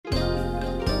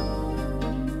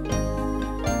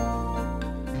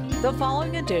The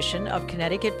following edition of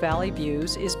Connecticut Valley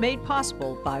Views is made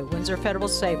possible by Windsor Federal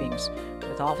Savings,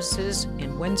 with offices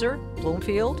in Windsor,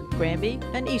 Bloomfield, Granby,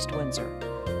 and East Windsor.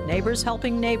 Neighbors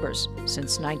helping neighbors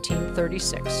since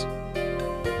 1936.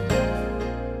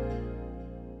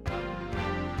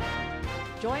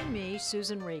 Join me,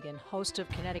 Susan Regan, host of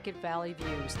Connecticut Valley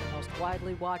Views, the most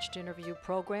widely watched interview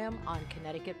program on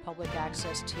Connecticut Public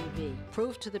Access TV.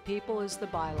 Proof to the people is the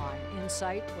byline,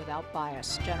 insight without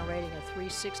bias, generating a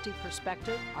 360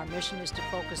 perspective. Our mission is to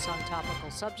focus on topical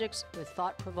subjects with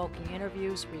thought-provoking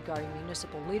interviews regarding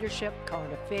municipal leadership,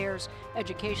 current affairs,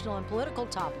 educational and political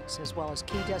topics, as well as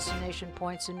key destination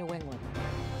points in New England.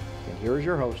 And here is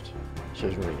your host,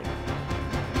 Susan Regan.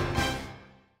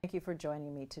 Thank you for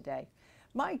joining me today.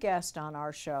 My guest on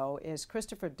our show is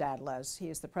Christopher Dadlez. He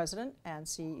is the president and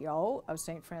CEO of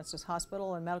St. Francis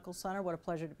Hospital and Medical Center. What a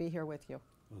pleasure to be here with you.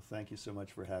 Well, thank you so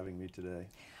much for having me today.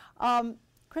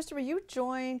 Christopher, you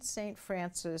joined St.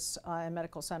 Francis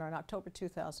Medical Center in October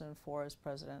 2004 as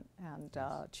president and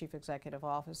chief executive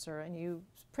officer, and you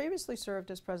previously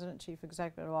served as president and chief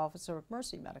executive officer of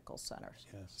Mercy Medical Centers.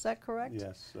 Yes. Is that correct?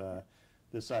 Yes.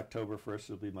 This October 1st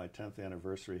will be my 10th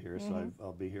anniversary here, so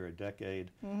I'll be here a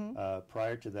decade.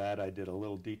 Prior to that, I did a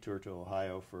little detour to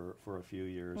Ohio for a few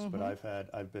years, but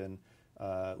I've been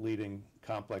leading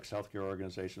complex healthcare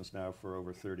organizations now for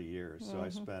over 30 years. So I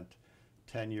spent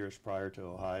 10 years prior to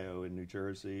Ohio in New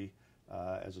Jersey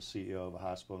as a CEO of a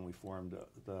hospital, and we formed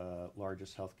the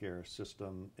largest healthcare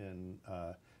system in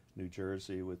New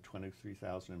Jersey with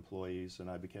 23,000 employees, and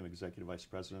I became executive vice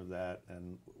president of that,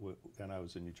 and I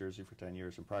was in New Jersey for 10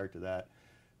 years, and prior to that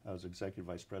I was executive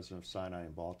vice president of Sinai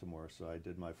in Baltimore, so I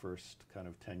did my first kind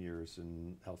of 10 years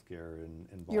in healthcare in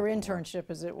Baltimore. Your internship,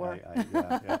 as it were.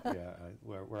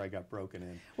 Where I got broken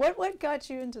in. What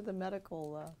got you into the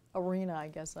medical arena, I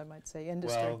guess I might say,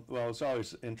 industry? Well, it's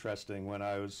always interesting. When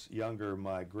I was younger,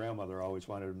 my grandmother always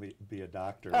wanted me to be a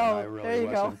doctor, Oh, and I really there you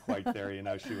wasn't quite there. You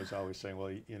know, she was always saying, well,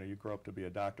 you grow up to be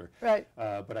a doctor. Right.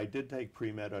 But I did take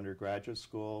pre-med undergraduate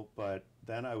school, but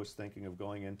then I was thinking of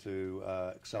going into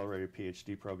accelerated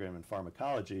PhD program in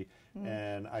pharmacology,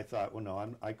 and I thought, well,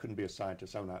 no, I couldn't be a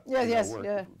scientist. I'm not.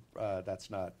 That's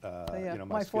not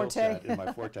my skill set in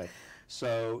my forte.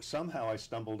 So somehow I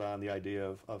stumbled on the idea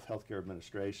of healthcare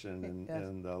administration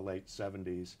in the late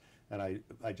 70s, and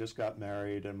I just got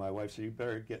married, and my wife said, you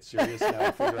better get serious now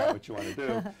and figure out what you want to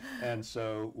do. And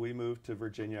so we moved to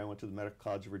Virginia. I went to the Medical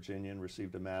College of Virginia and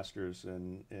received a master's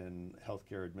in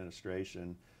healthcare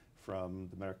administration from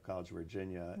the Medical College of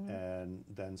Virginia, and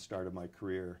then started my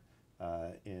career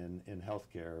in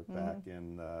healthcare back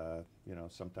in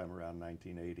sometime around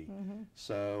 1980.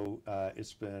 So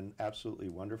it's been absolutely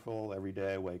wonderful. Every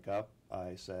day I wake up,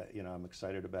 I say, I'm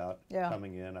excited about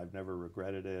coming in. I've never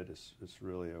regretted it. It's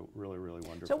really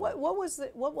wonderful. So what was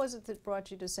it that brought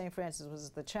you to St. Francis? Was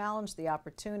it the challenge, the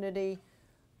opportunity?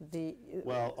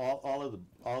 Well,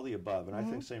 all the above, and I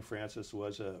think St. Francis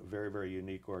was a very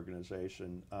unique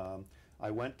organization. I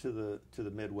went to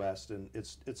the Midwest, and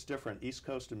it's different. East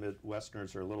Coast and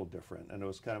Midwesterners are a little different, and it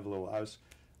was kind of I was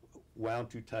wound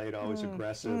too tight, always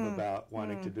aggressive about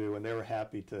wanting to do, and they were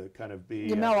happy to kind of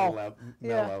be mellow.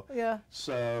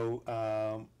 So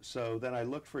then I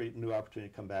looked for a new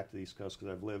opportunity to come back to the East Coast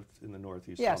because I've lived in the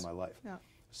Northeast all my life.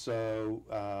 So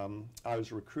I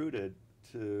was recruited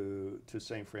to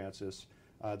St. Francis.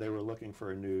 They were looking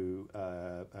for a new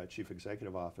chief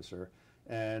executive officer,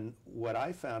 and what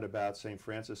I found about St.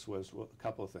 Francis was a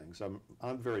couple of things.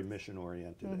 I'm very mission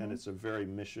oriented, and it's a very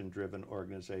mission driven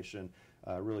organization,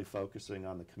 really focusing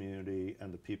on the community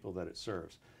and the people that it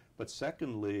serves. But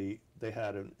secondly, they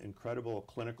had an incredible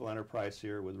clinical enterprise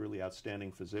here with really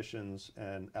outstanding physicians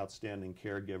and outstanding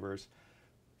caregivers.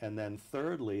 And then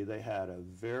thirdly, they had a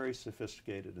very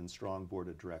sophisticated and strong board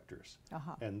of directors.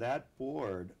 And that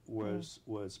board was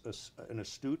an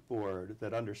astute board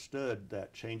that understood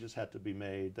that changes had to be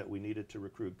made, that we needed to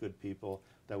recruit good people,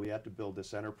 that we had to build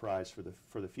this enterprise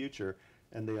for the future.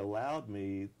 And they allowed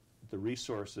me the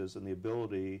resources and the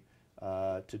ability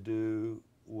to do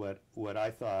what I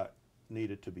thought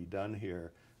needed to be done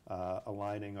here.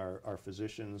 Aligning our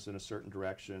physicians in a certain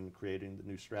direction, creating the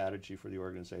new strategy for the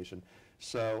organization.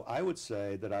 So I would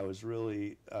say that I was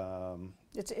really...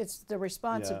 it's the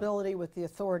responsibility with the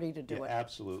authority to do it.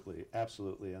 Absolutely,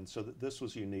 absolutely. And so this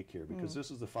was unique here because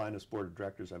this is the finest board of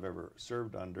directors I've ever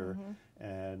served under,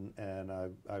 and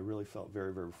I really felt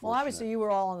very fortunate. Well, obviously you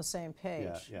were all on the same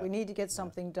page. We need to get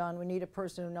something done. We need a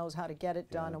person who knows how to get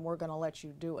it done, and we're going to let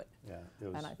you do it. It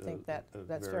was, and I think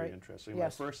that's very interesting. My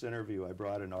first interview, I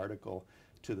brought an article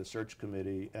to the search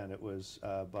committee, and it was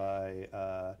by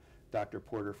Dr.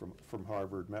 Porter from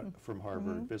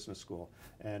Harvard Business School,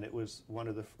 and it was one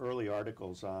of the early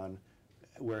articles on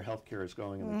where healthcare is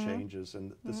going and the changes,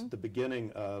 and this the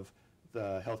beginning of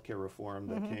the healthcare reform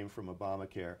that came from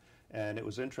Obamacare. And it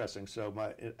was interesting. So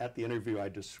at the interview, I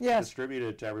distributed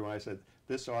it to everyone. I said,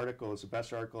 this article is the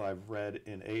best article I've read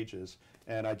in ages.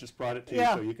 And I just brought it to you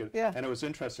so you could. Yeah. And it was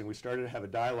interesting. We started to have a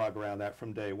dialogue around that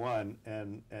from day one.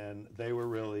 And they were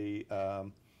really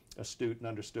astute and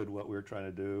understood what we were trying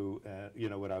to do, you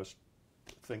know, what I was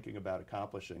thinking about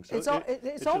accomplishing. So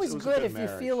it's always good if you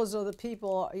feel as though the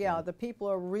people, the people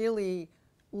are really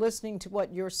listening to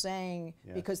what you're saying,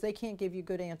 because they can't give you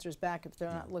good answers back if they're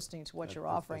not listening to what you're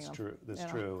offering them. True. That's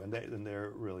true. And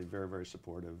they're really very, very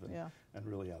supportive and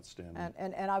really outstanding.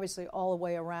 And obviously all the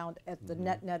way around at the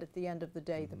net at the end of the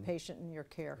day, the patient in your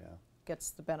care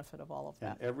gets the benefit of all of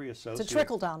that. And every associate, it's a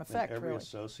trickle-down effect, every really.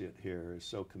 associate here is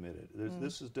so committed.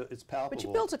 It's palpable. But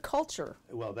you built a culture.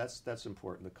 Well, that's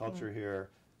important. The culture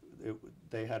here,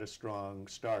 they had a strong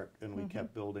start, and we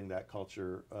kept building that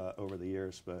culture over the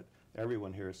years. But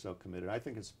everyone here is so committed. I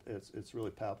think it's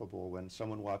really palpable when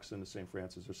someone walks into St.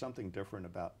 Francis. There's something different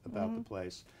about the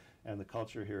place, and the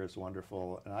culture here is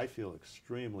wonderful. And I feel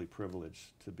extremely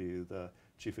privileged to be the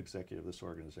chief executive of this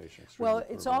organization. Well,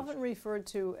 it's often referred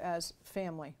to as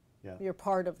family. Yeah. You're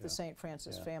part of the St.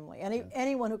 Francis family.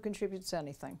 Anyone who contributes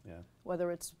anything,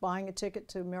 whether it's buying a ticket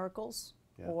to Miracles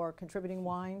or contributing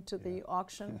wine to the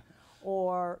auction,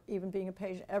 or even being a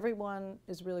patient, everyone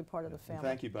is really part of the family. And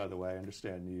thank you, by the way. I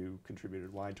understand you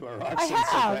contributed wine to our auction. I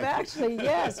have, actually,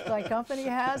 yes. My company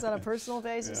has on a personal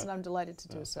basis, and I'm delighted to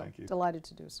do so. Thank you. Delighted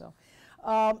to do so.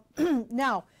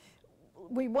 Now,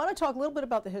 we want to talk a little bit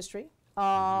about the history.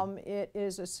 It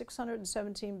is a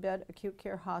 617-bed acute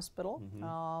care hospital.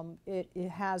 It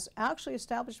has actually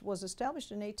was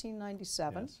established in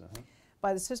 1897. Yes,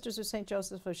 by the Sisters of St.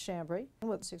 Joseph of Chambray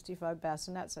with 65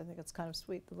 bassinets. I think it's kind of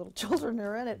sweet, the little children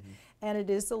are in it. And it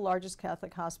is the largest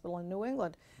Catholic hospital in New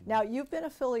England. Now, you've been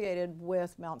affiliated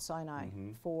with Mount Sinai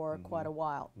for quite a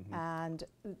while, and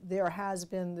there has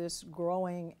been this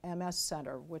growing MS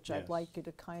center, which I'd like you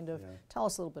to kind of tell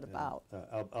us a little bit about.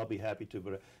 I'll be happy to,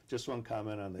 but just one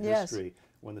comment on the history.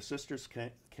 When the Sisters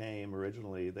came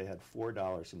originally, they had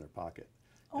 $4 in their pocket.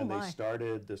 And they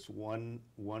started this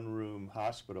one-room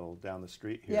hospital down the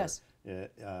street here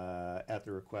at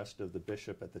the request of the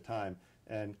bishop at the time.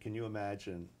 And can you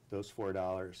imagine those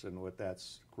 $4 and what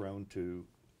that's grown to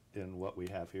in what we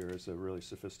have here is a really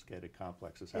sophisticated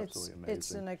complex. It's absolutely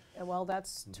amazing. Well,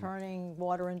 that's turning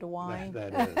water into wine.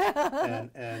 That is.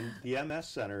 And the MS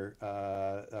Center,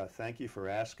 thank you for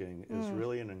asking, is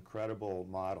really an incredible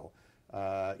model.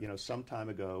 You know, some time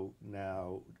ago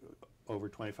now, over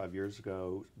 25 years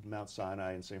ago, Mount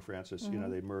Sinai and St. Francis, you know,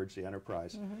 they merged the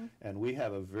enterprise. And we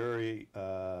have a very,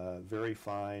 very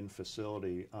fine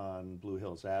facility on Blue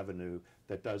Hills Avenue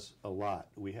that does a lot.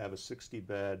 We have a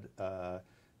 60-bed,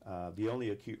 the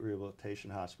only acute rehabilitation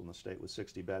hospital in the state with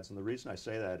 60 beds. And the reason I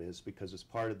say that is because it's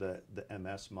part of the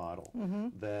MS model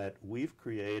that we've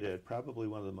created, probably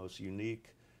one of the most unique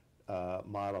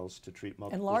models to treat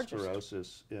multiple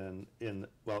sclerosis in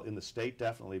the state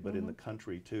definitely, but in the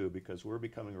country too, because we're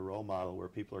becoming a role model where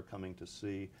people are coming to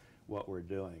see what we're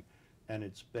doing. And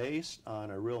it's based on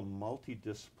a real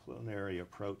multidisciplinary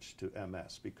approach to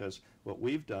MS, because what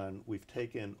we've done, we've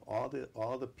taken all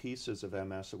the pieces of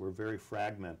MS that were very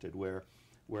fragmented, where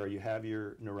you have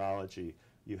your neurology,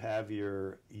 you have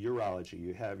your urology,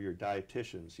 you have your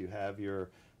dietitians, you have your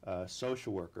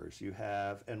social workers,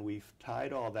 and we've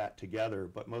tied all that together,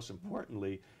 but most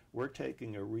importantly, we're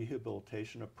taking a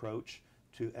rehabilitation approach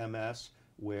to MS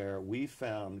where we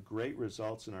found great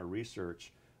results in our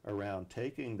research around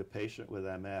taking the patient with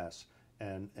MS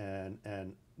and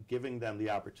giving them the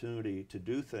opportunity to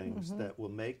do things that will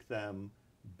make them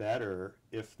better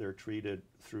if they're treated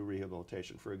through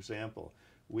rehabilitation. For example,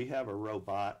 we have a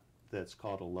robot that's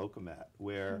called a Locomat,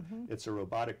 where it's a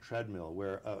robotic treadmill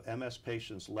where a MS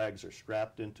patient's legs are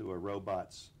strapped into a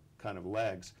robot's kind of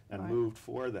legs and moved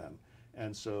for them.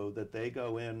 And so that they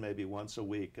go in maybe once a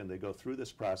week and they go through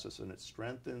this process, and it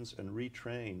strengthens and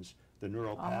retrains the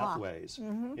neural pathways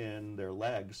in their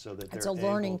legs so that it's a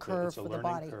learning curve for the body. It's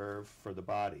a learning curve for the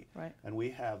body. Right. And we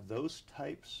have those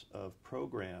types of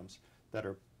programs that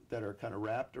are kind of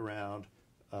wrapped around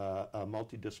a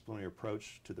multidisciplinary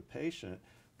approach to the patient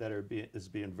that is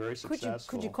being very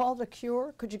successful. Could you call it a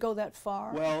cure? Could you go that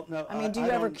far? Well, no. I mean, do you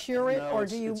ever cure it, or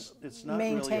do you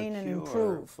maintain and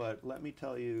improve? But let me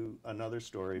tell you another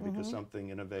story, because something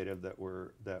innovative that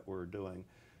we're doing.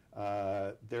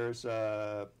 There's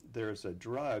a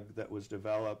drug that was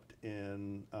developed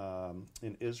in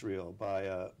Israel by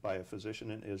a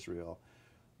physician in Israel,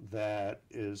 that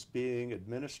is being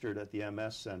administered at the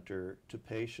MS Center to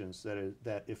patients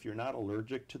that if you're not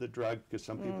allergic to the drug, because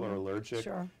some people are allergic,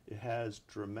 Sure. it has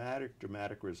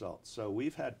dramatic results. So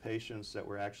we've had patients that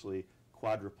were actually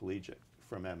quadriplegic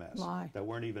from MS that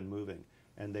weren't even moving.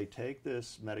 And they take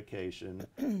this medication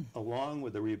along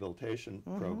with the rehabilitation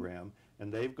program,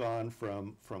 and they've gone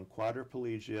from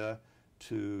quadriplegia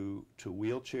to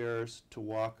wheelchairs, to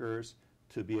walkers,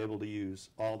 to be able to use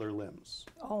all their limbs.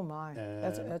 Oh my, And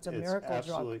that's a miracle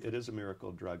drug. It is a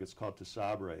miracle drug. It's called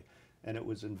Tisabre. And it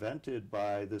was invented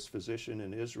by this physician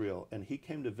in Israel, and he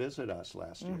came to visit us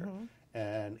last year.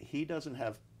 And he doesn't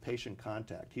have patient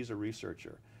contact. He's a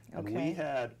researcher. And we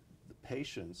had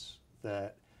patients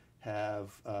that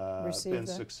have been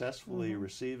successfully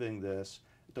receiving this,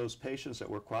 those patients that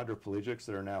were quadriplegics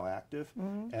that are now active,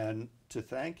 and to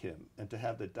thank him and to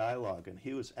have the dialogue, and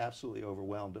he was absolutely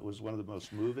overwhelmed. It was one of the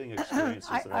most moving experiences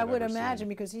that I've ever seen. I would imagine,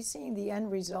 because he's seeing the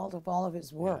end result of all of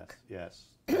his work. Yes.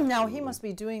 Now, he must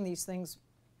be doing these things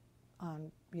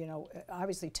on, you know,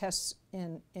 obviously tests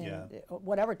in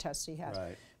whatever tests he has,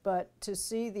 but to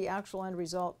see the actual end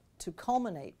result to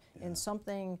culminate in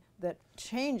something that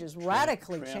changes,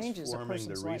 radically changes a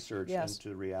person's life. Transforming the research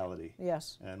into reality.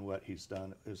 Yes. And what he's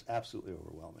done is absolutely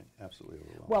overwhelming, absolutely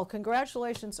overwhelming. Well,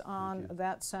 congratulations on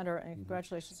that center, and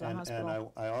congratulations on the hospital.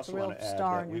 And I also want to add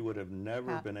that we would have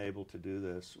never been able to do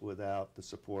this without the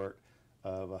support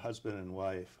of a husband and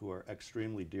wife who are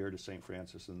extremely dear to St.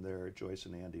 Francis, and they're Joyce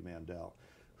and Andy Mandel,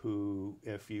 who,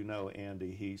 if you know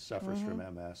Andy, he suffers from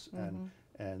MS,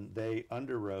 and they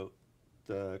underwrote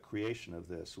the creation of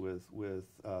this with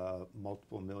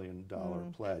multiple $million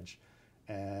pledge,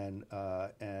 and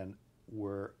are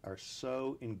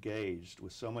so engaged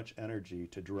with so much energy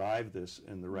to drive this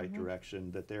in the right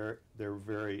direction that they're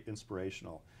very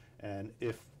inspirational. And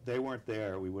if they weren't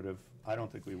there, we would have. I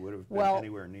don't think we would have been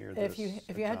anywhere near this.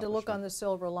 If you had to look on the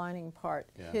silver lining part,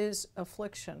 his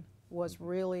affliction was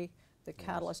really the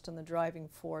catalyst and the driving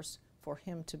force for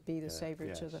him to be the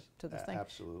savior to the thing.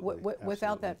 Absolutely.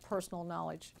 Without that personal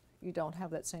knowledge, you don't have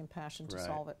that same passion to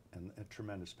solve it. And a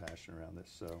tremendous passion around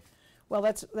this. So. Well,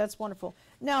 that's wonderful.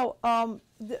 Now,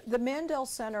 the Mandel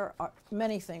Center are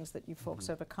many things that you folks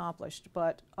have accomplished,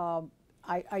 but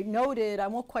I noted, I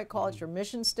won't quite call it your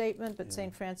mission statement, but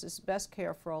St. Francis, best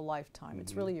care for a lifetime.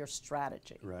 It's really your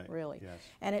strategy, really. Yes.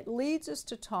 And it leads us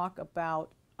to talk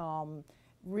about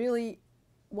really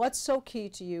what's so key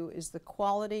to you is the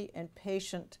quality and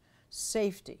patient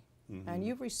safety. And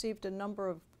you've received a number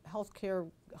of healthcare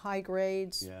high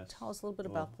grades. Yes. Tell us a little bit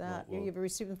about that. You've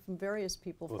received them from various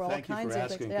people for all kinds of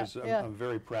things. things. Thank you for asking, because I'm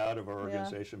very proud of our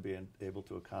organization being able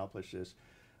to accomplish this.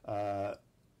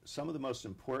 Some of the most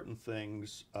important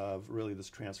things of really this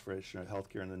transformation of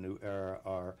healthcare in the new era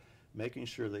are making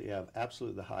sure that you have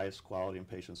absolutely the highest quality and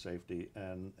patient safety,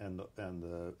 and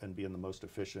being the most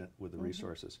efficient with the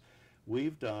resources.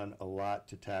 We've done a lot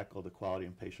to tackle the quality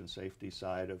and patient safety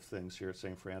side of things here at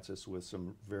St. Francis with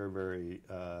some very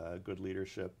good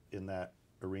leadership in that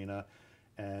arena.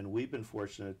 And we've been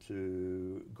fortunate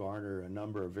to garner a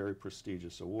number of very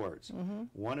prestigious awards.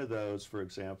 One of those, for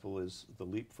example, is the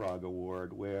Leapfrog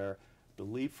Award, where the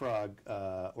Leapfrog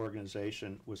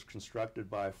organization was constructed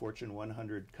by Fortune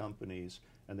 100 companies,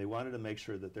 and they wanted to make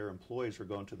sure that their employees were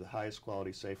going to the highest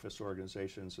quality, safest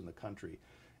organizations in the country.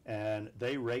 And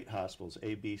they rate hospitals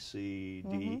A, B, C,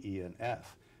 D, E, and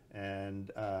F.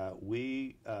 And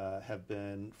we have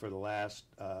been, for the last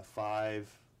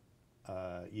 5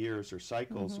 years or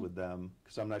cycles with them,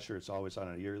 because I'm not sure it's always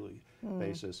on a yearly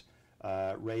basis,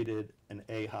 rated an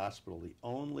A hospital, the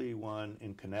only one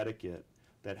in Connecticut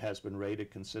that has been rated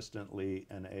consistently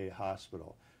an A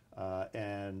hospital.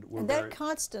 And we're that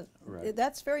constant,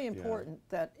 that's very important,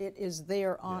 that it is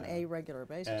there on a regular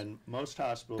basis. And most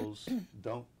hospitals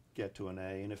don't get to an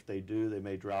A, and if they do, they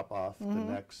may drop off the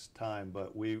next time,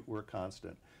 but we're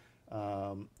constant.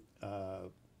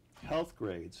 Health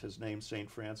Grades has named St.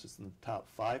 Francis in the top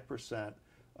 5%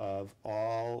 of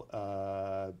all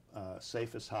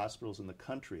safest hospitals in the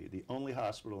country, the only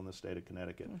hospital in the state of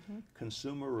Connecticut.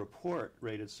 Consumer Report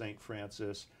rated St.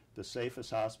 Francis the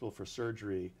safest hospital for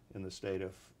surgery in the state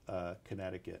of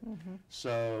Connecticut.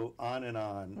 So on and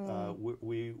on.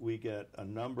 We get a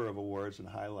number of awards and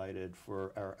highlighted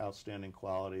for our outstanding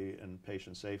quality and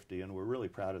patient safety, and we're really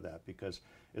proud of that because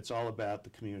it's all about the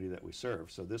community that we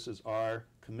serve. So this is our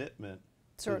commitment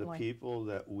to the people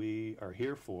that we are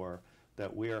here for,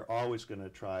 that we are always going to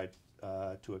try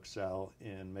to excel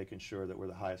in making sure that we're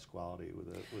the highest quality with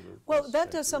a well,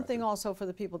 that does something also for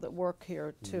the people that work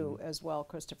here too as well,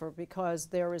 Christopher, because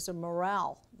there is a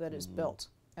morale that is built.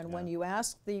 And when you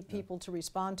ask the people to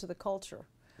respond to the culture,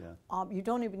 you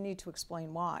don't even need to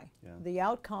explain why. Yeah. The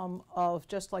outcome of,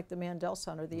 just like the Mandel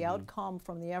Center, the outcome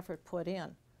from the effort put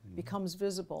in becomes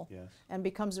visible and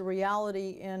becomes a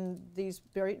reality in these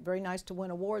very, very nice to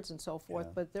win awards and so forth,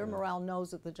 but their morale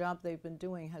knows that the job they've been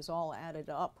doing has all added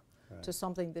up to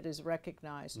something that is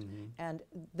recognized. And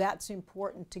that's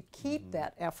important to keep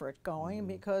that effort going,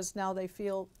 because now they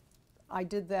feel, I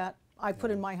did that, I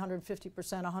put in my 150%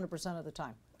 100% of the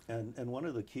time. And one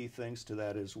of the key things to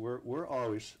that is we're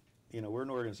always, we're an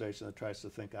organization that tries to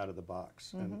think out of the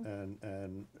box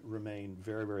and remain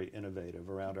very, very innovative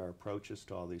around our approaches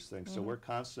to all these things. So we're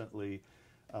constantly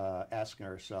asking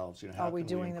ourselves, how can we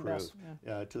doing improve?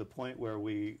 The best? To the point where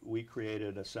we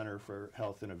created a Center for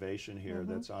Health Innovation here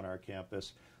that's on our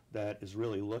campus that is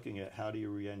really looking at how do you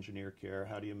re-engineer care,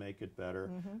 how do you make it better.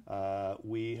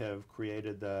 We have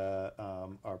created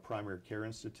our Primary Care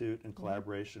Institute in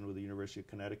collaboration with the University of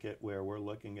Connecticut, where we're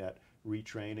looking at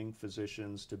retraining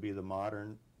physicians to be the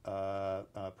modern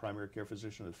primary care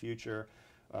physician of the future.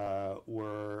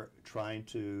 We're trying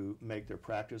to make their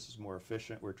practices more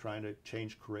efficient. We're trying to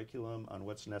change curriculum on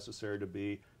what's necessary to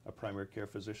be a primary care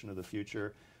physician of the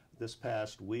future. This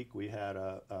past week we had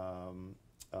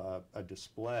a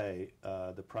display,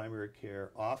 the Primary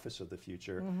Care Office of the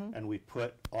Future, and we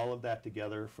put all of that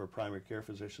together for primary care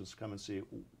physicians to come and see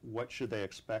what should they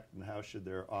expect and how should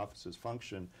their offices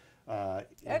function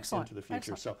into the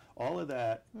future. Excellent. So all of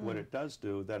that, what it does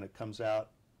do, then it comes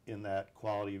out in that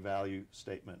quality value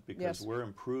statement, because we're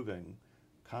improving,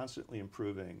 constantly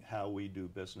improving how we do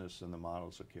business and the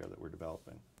models of care that we're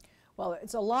developing. Well,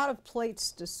 it's a lot of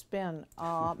plates to spin,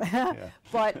 but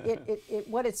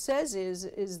what it says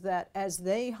is that as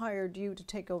they hired you to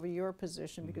take over your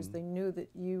position, because they knew that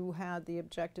you had the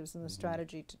objectives and the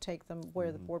strategy to take them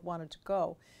where the board wanted to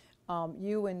go,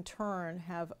 you in turn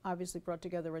have obviously brought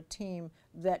together a team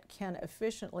that can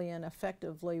efficiently and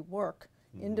effectively work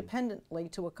independently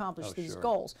to accomplish these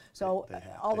goals. So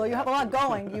although you have a lot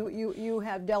going, you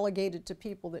have delegated to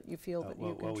people that you feel that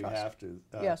you can trust. Well, we have to.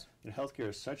 Yes. Healthcare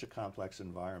is such a complex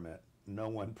environment. No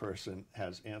one person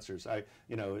has answers.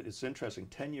 It's interesting.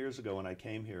 10 years ago when I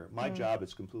came here, my job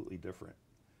is completely different.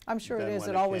 I'm sure it is.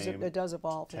 It does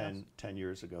evolve. 10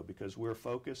 years ago, because we're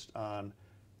focused on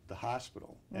the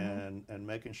hospital and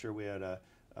making sure we had a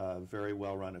very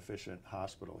well-run, efficient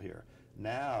hospital here.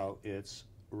 Now it's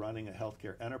running a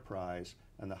healthcare enterprise,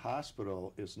 and the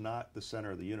hospital is not the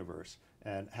center of the universe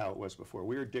and how it was before.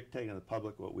 We were dictating to the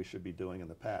public what we should be doing in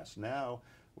the past. Now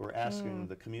we're asking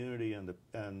the community and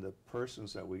the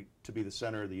persons to be the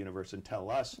center of the universe and tell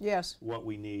us what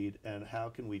we need and how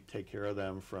can we take care of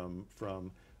them from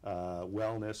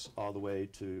wellness all the way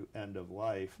to end of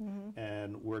life.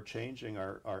 And we're changing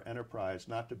our enterprise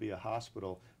not to be a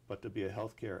hospital, but to be a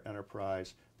healthcare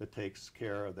enterprise that takes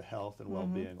care of the health and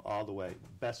well-being all the way,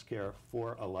 best care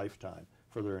for a lifetime,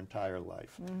 for their entire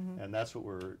life. And that's what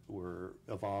we're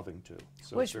evolving to.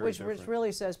 So which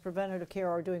really says preventative care,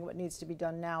 or doing what needs to be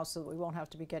done now so that we won't have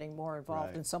to be getting more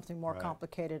involved in something more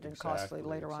complicated and costly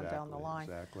later on down the line.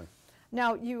 Exactly.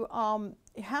 Now you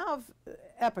have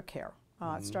Epicare.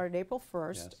 It started April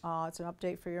 1st. It's an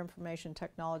update for your Information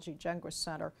Technology Gengras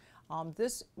Center.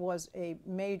 This was a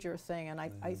major thing, and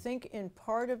I think in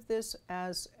part of this,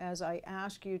 as I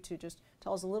ask you to just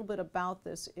tell us a little bit about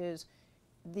this, is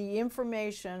the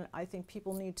information I think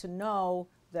people need to know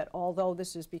that although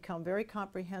this has become very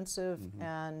comprehensive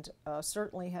and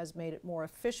certainly has made it more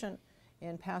efficient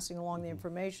in passing along the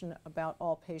information about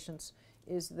all patients,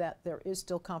 is that there is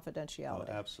still confidentiality.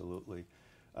 Oh, absolutely.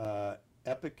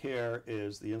 Epicare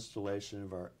is the installation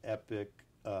of our Epic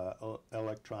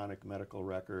electronic medical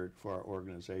record for our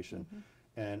organization,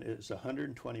 and it's a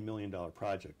 $120 million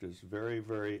project. It's very,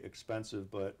 very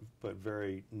expensive, but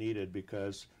very needed,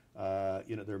 because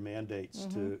there are mandates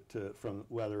from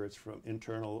whether it's from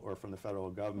internal or from the federal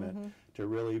government to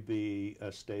really be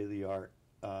a state-of-the-art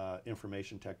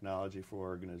information technology for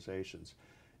organizations.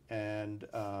 And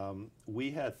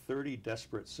we had 30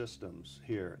 desperate systems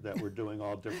here that were doing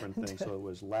all different things. So it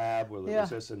was lab, whether it was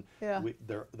this, and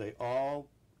they all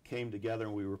came together,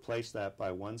 and we replaced that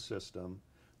by one system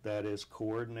that is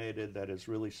coordinated, that is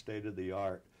really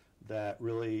state-of-the-art, that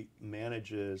really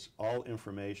manages all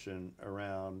information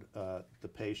around the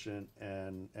patient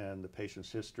and the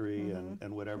patient's history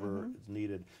and whatever is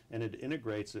needed. And it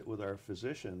integrates it with our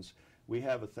physicians. We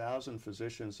have 1,000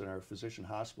 physicians in our physician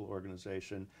hospital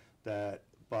organization that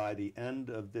by the end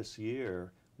of this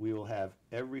year, we will have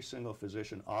every single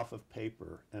physician off of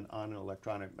paper and on an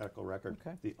electronic medical record.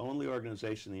 The only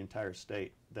organization in the entire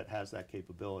state that has that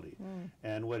capability.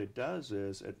 And what it does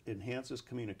is it enhances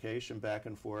communication back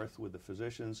and forth with the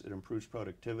physicians, it improves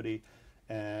productivity,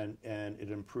 and it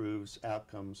improves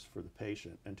outcomes for the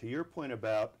patient. And to your point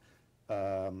about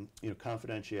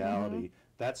confidentiality,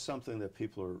 that's something that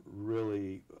people are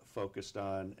really focused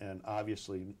on, and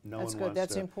obviously no one wants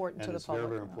That's to, important and to it's the public.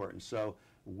 very, very important. So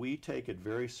we take it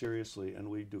very seriously, and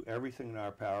we do everything in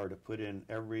our power to put in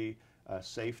every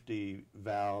safety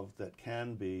valve that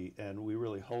can be, and we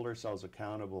really hold ourselves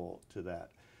accountable to that.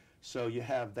 So you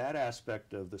have that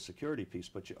aspect of the security piece,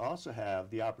 but you also have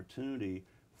the opportunity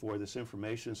for this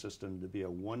information system to be a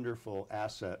wonderful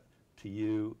asset to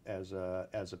you as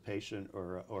a patient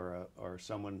or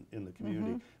someone in the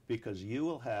community, because you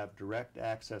will have direct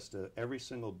access to every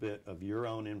single bit of your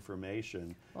own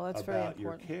information about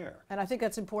your care. And I think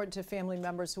that's important to family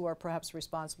members who are perhaps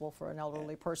responsible for an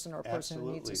elderly person or a person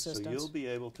who needs assistance. So you'll be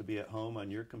able to be at home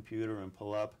on your computer and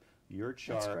pull up your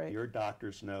chart, your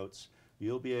doctor's notes.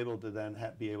 You'll be able to then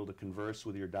be able to converse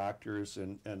with your doctors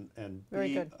and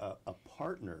be a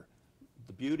partner.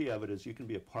 The beauty of it is you can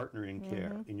be a partner in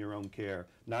care, in your own care,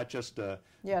 not just a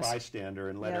bystander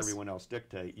and let everyone else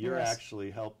dictate. You're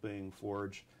actually helping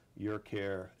forge your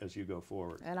care as you go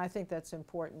forward. And I think that's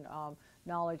important.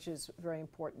 Knowledge is very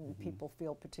important. People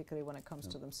feel, particularly when it comes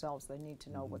to themselves, they need to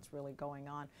know what's really going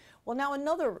on. Well, now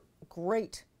another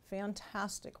great,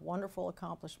 fantastic, wonderful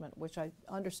accomplishment, which I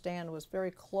understand was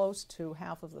very close to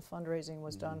half of the fundraising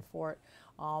was done for it,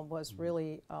 was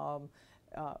really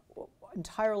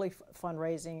entirely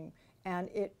fundraising, and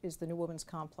it is the new Women's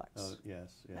Complex. Oh,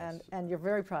 yes, yes. And you're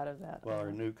very proud of that. Well,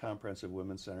 our new comprehensive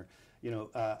women's center. You know,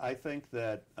 I think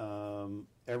that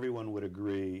everyone would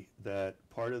agree that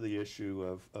part of the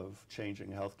issue of changing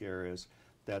healthcare is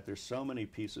that there's so many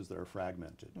pieces that are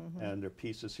fragmented, and there are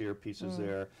pieces here, pieces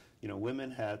there. You know, women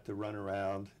had to run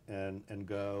around and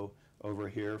go over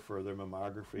here for their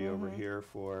mammography, over here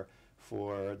for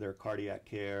their cardiac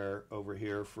care, over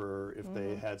here for if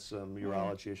they had some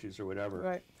urology issues or whatever.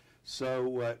 Right. So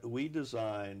what we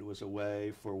designed was a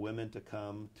way for women to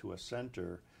come to a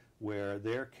center where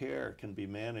their care can be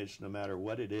managed no matter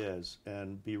what it is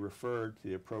and be referred to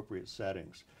the appropriate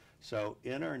settings. So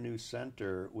in our new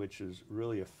center, which is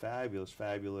really a fabulous,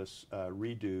 fabulous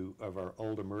redo of our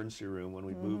old emergency room when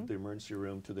we moved the emergency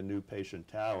room to the new patient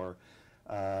tower,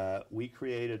 we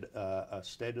created a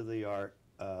state-of-the-art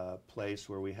place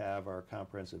where we have our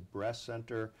comprehensive breast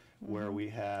center, where we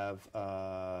have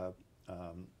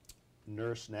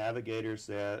nurse navigators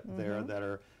there that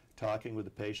are talking with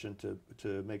the patient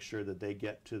to make sure that they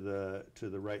get to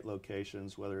the right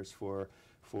locations, whether it's for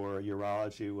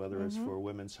urology, whether it's for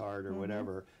women's heart or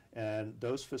whatever. And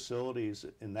those facilities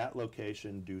in that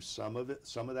location do some of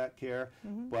that care,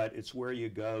 but it's where you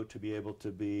go to be able to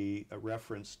be a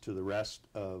reference to the rest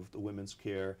of the women's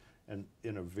care, and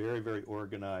in a very, very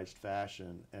organized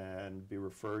fashion, and be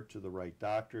referred to the right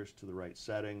doctors, to the right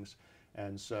settings.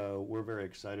 And so we're very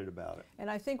excited about it. And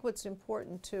I think what's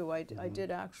important too, I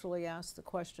did actually ask the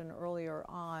question earlier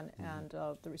on, and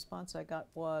the response I got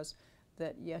was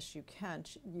that yes, you can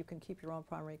keep your own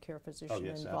primary care physician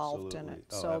involved in it,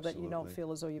 so that you don't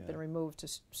feel as though you've been removed to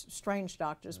strange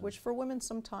doctors, which for women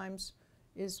sometimes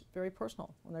is very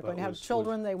personal. When they're going to have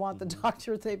children, they want the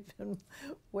doctor they've been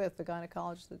with, the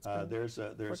gynecologist that's been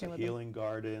there's a healing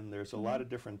garden. There's a lot of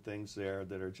different things there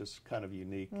that are just kind of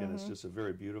unique, and it's just a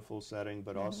very beautiful setting,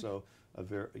 but also a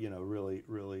very,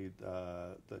 really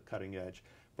the cutting edge.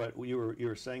 But you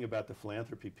were saying about the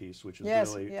philanthropy piece, which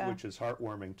is which is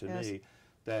heartwarming to me,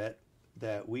 that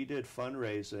we did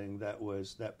fundraising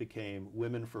that became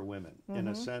Women for Women, in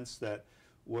a sense that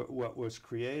what was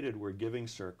created were giving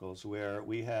circles where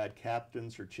we had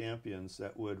captains or champions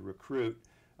that would recruit.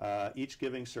 Each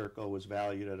giving circle was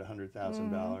valued at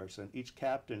 $100,000, and each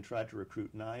captain tried to recruit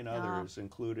 9 others,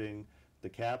 including the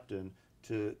captain,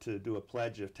 to do a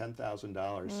pledge of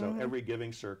 $10,000. So every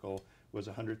giving circle was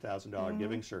a $100,000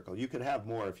 giving circle. You could have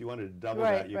more if you wanted to double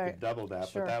that. You could double that,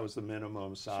 but that was the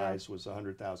minimum size, was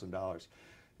 $100,000.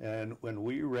 And when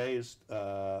we raised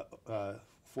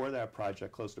for that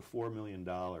project close to $4 million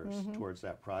towards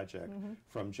that project,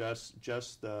 from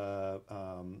just the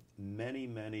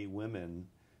many women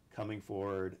coming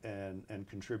forward and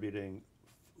contributing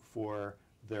for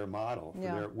their model, for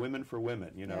their Women for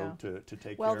Women, to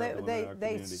take care of the women in our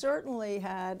community. They certainly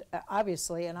had,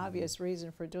 obviously, an obvious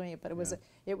reason for doing it, but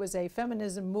it was a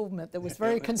feminism movement that was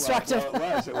very constructive.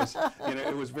 Well, it was.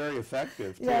 It was very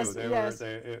effective too.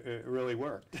 It really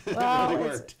worked.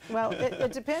 Well,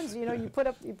 it depends. You put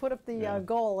up the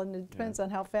goal, and it depends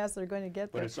on how fast they're going to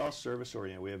get there. But it's all service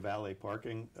oriented. We have valet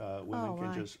parking. Women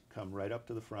can just come right up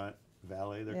to the front,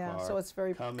 valet their car. So it's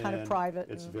very kind of private.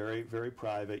 It's very, very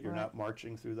private. You're not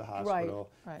marching through the hospital.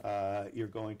 You're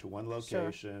going to one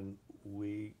location.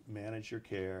 We manage your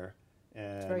care,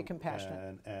 And, it's very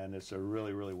compassionate. And it's a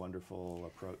really, really wonderful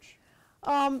approach.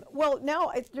 Well,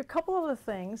 now, there are a couple other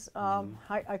things.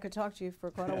 I could talk to you for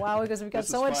quite a while because we've got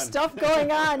so much stuff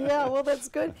going on. Yeah, well, that's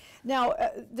good. Now,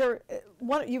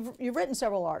 you've written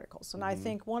several articles, and I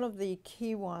think one of the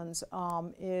key ones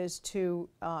is to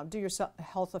do your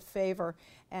health a favor,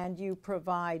 and you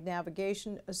provide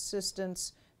navigation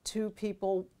assistance to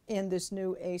people in this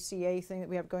new ACA thing that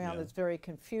we have going on that's very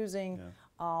confusing.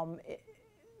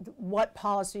 What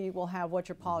policy you will have, what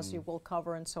your policy will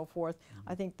cover, and so forth.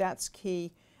 I think that's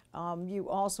key. You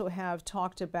also have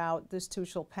talked about This Too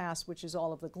Shall Pass, which is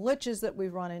all of the glitches that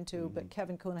we've run into, but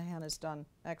Kevin Cunahan has done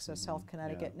Access Health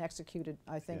Connecticut and executed,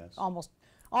 I think,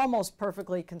 almost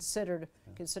perfectly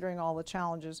considering all the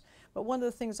challenges. But one of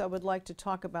the things I would like to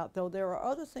talk about, though, there are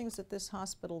other things that this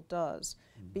hospital does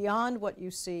beyond what you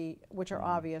see, which are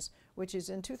obvious, which is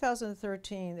in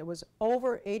 2013, there was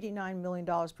over $89 million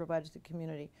provided to the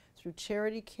community through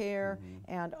charity care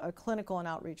and clinical and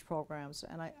outreach programs.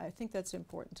 And I think that's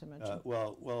important to mention.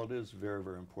 Well, it is very,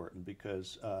 very important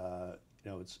because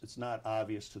it's not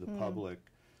obvious to the public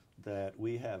that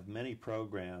we have many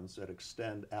programs that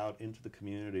extend out into the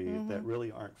community that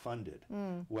really aren't funded,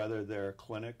 whether they're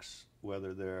clinics,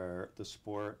 whether they're the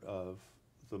support of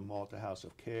the Malta House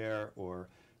of Care, or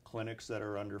clinics that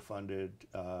are underfunded,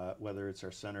 whether it's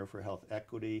our Center for Health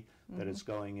Equity that is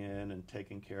going in and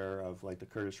taking care of, like the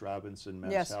Curtis Robinson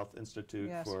Men's Health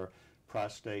Institute for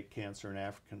prostate cancer in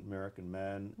African American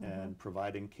men, and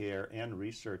providing care and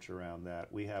research around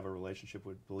that. We have a relationship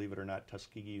with, believe it or not,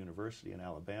 Tuskegee University in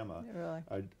Alabama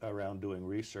around doing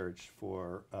research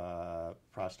for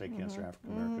prostate cancer in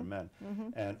African American men.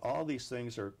 And all these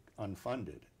things are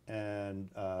unfunded. And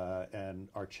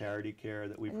our charity care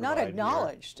that we provide not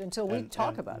acknowledged here, until we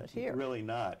talk about it here. Really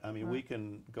not. I mean, we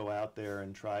can go out there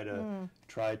and try to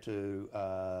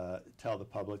tell the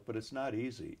public, but it's not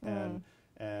easy.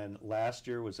 And last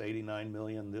year was 89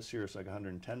 million. This year it's like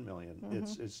 110 million. It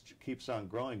keeps on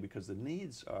growing because the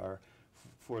needs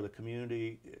for the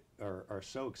community are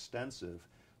so extensive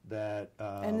that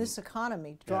and this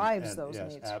economy drives those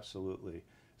needs. Yes, absolutely.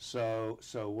 So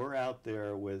we're out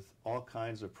there with all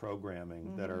kinds of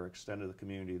programming that are extended to the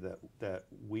community that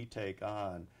we take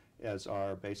on as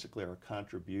basically our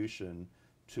contribution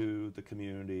to the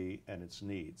community and its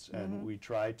needs. And we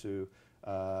try to,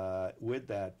 with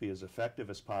that, be as effective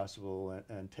as possible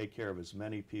and take care of as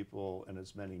many people and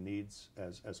as many needs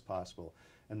as possible.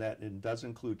 And that it does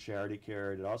include charity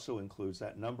care. It also includes,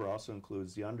 that number also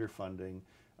includes the underfunding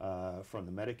from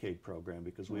the Medicaid program,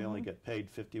 because we only get paid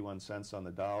 51 cents on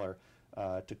the dollar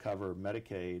to cover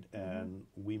Medicaid, and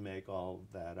we make all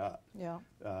of that up. Yeah.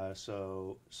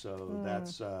 So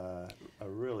that's a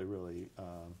really, really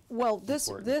well, this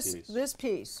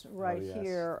piece right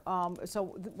here.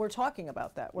 So we're talking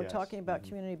about that. We're talking about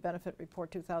Community Benefit Report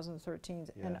 2013,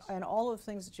 and all of the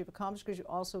things that you've accomplished, because you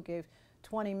also gave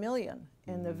 20 million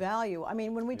in the value. I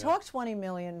mean, when we talk 20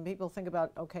 million, people think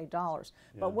about, okay, dollars.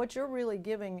 But what you're really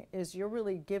giving is you're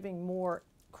really giving more,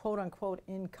 quote unquote,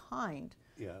 in kind.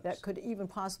 That could even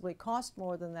possibly cost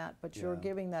more than that, but you're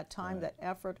giving that time, that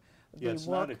effort, the it's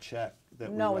work. Not a check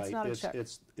that no, we write. It's not a check.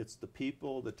 It's the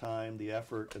people, the time, the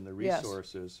effort, and the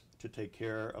resources to take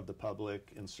care of the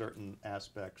public in certain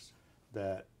aspects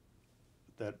that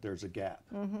there's a gap.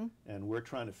 And we're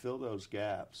trying to fill those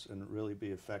gaps and really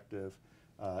be effective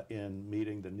in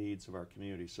meeting the needs of our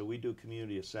community. So we do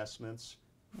community assessments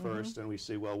first, and we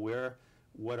see, well,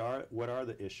 what are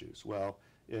the issues? Well,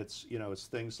 it's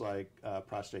things like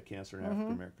prostate cancer in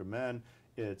African American men.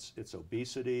 It's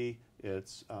obesity.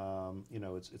 It's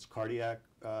it's cardiac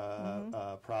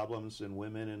problems in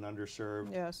women in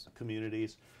underserved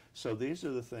communities. So these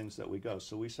are the things that we go.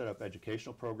 So we set up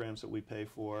educational programs that we pay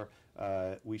for.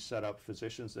 We set up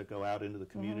physicians that go out into the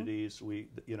communities. We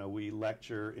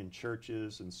lecture in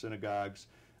churches and synagogues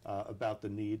about the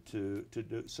need to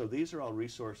do. So these are all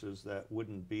resources that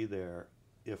wouldn't be there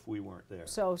if we weren't there.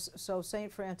 So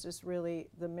St. Francis, really,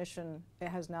 the mission, it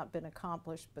has not been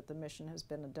accomplished, but the mission has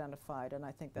been identified, and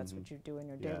I think that's what you do in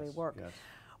your daily work. Yes.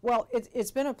 Well,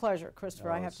 it's been a pleasure, Christopher.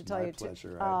 I have to tell you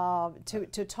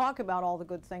to talk about all the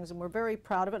good things, and we're very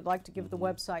proud of it. I'd like to give the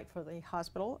website for the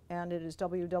hospital, and it is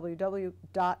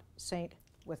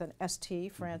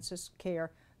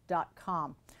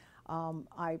www.stfranciscare.com.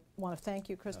 I want to thank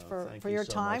you, Christopher, for your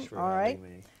time. Much for having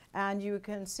me. And you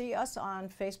can see us on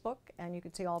Facebook, and you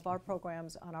can see all of our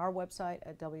programs on our website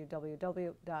at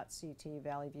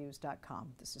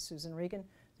www.ctvalleyviews.com. This is Susan Regan.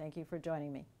 Thank you for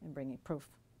joining me and bringing proof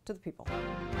to the people.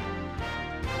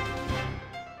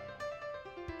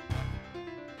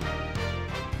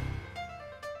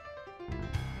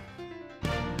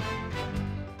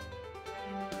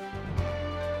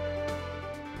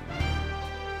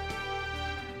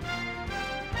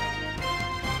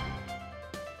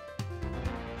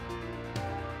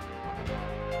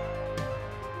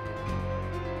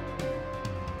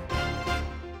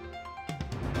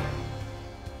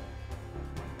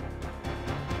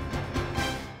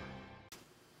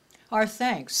 Our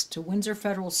thanks to Windsor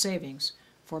Federal Savings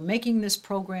for making this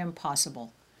program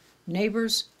possible.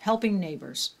 Neighbors helping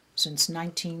neighbors since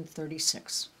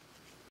 1936.